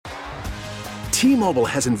T-Mobile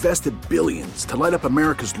has invested billions to light up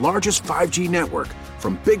America's largest 5G network,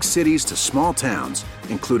 from big cities to small towns,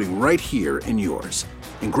 including right here in yours.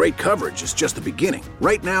 And great coverage is just the beginning.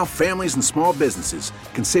 Right now, families and small businesses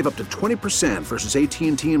can save up to 20% versus AT&T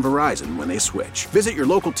and Verizon when they switch. Visit your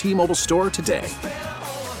local T-Mobile store today.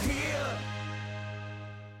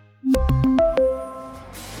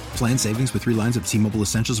 Plan savings with 3 lines of T-Mobile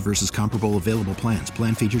Essentials versus comparable available plans.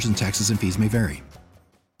 Plan features and taxes and fees may vary.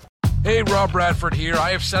 Hey, Rob Bradford here. I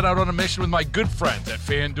have set out on a mission with my good friends at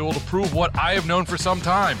FanDuel to prove what I have known for some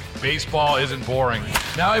time. Baseball isn't boring.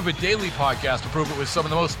 Now I have a daily podcast to prove it with some of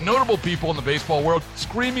the most notable people in the baseball world,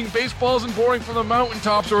 screaming baseball isn't boring from the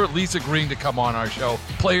mountaintops, or at least agreeing to come on our show.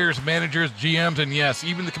 Players, managers, GMs, and yes,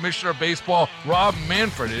 even the commissioner of baseball, Rob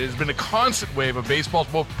Manfred. It has been a constant wave of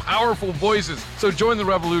baseball's most powerful voices. So join the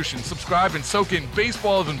revolution. Subscribe and soak in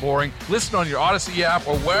Baseball Isn't Boring. Listen on your Odyssey app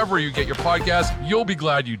or wherever you get your podcasts. You'll be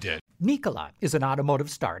glad you did. Nikola is an automotive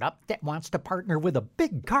startup that wants to partner with a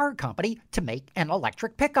big car company to make an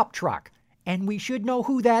electric pickup truck. And we should know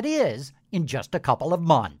who that is in just a couple of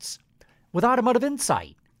months. With Automotive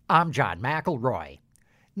Insight, I'm John McElroy.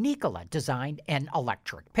 Nikola designed an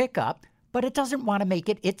electric pickup, but it doesn't want to make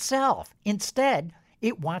it itself. Instead,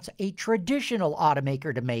 it wants a traditional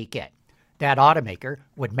automaker to make it. That automaker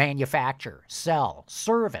would manufacture, sell,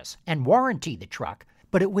 service, and warranty the truck,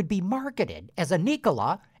 but it would be marketed as a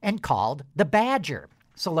Nikola and called the Badger.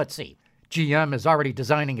 So let's see. GM is already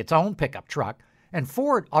designing its own pickup truck, and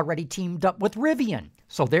Ford already teamed up with Rivian,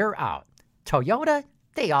 so they're out. Toyota,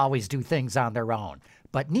 they always do things on their own.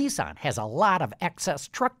 But Nissan has a lot of excess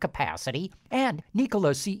truck capacity, and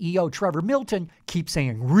Nikola CEO Trevor Milton keeps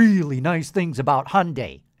saying really nice things about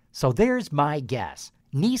Hyundai. So there's my guess.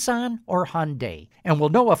 Nissan or Hyundai, and we'll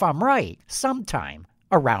know if I'm right sometime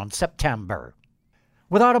around September.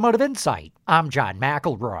 With Automotive Insight, I'm John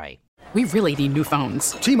McElroy. We really need new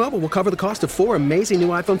phones. T-Mobile will cover the cost of 4 amazing new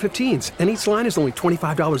iPhone 15s, and each line is only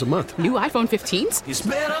 $25 a month. New iPhone 15s? It's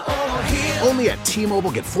better over here. Only at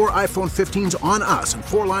T-Mobile, get 4 iPhone 15s on us and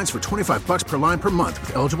 4 lines for $25 per line per month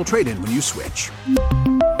with eligible trade-in when you switch.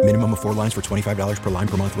 Minimum of 4 lines for $25 per line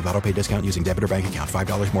per month with autopay discount using debit or bank account.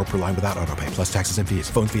 $5 more per line without autopay, plus taxes and fees.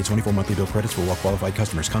 Phone fee at 24 monthly bill credits for well-qualified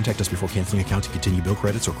customers. Contact us before canceling account to continue bill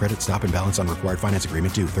credits or credit stop and balance on required finance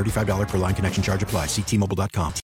agreement due. $35 per line connection charge applies. See T-Mobile.com.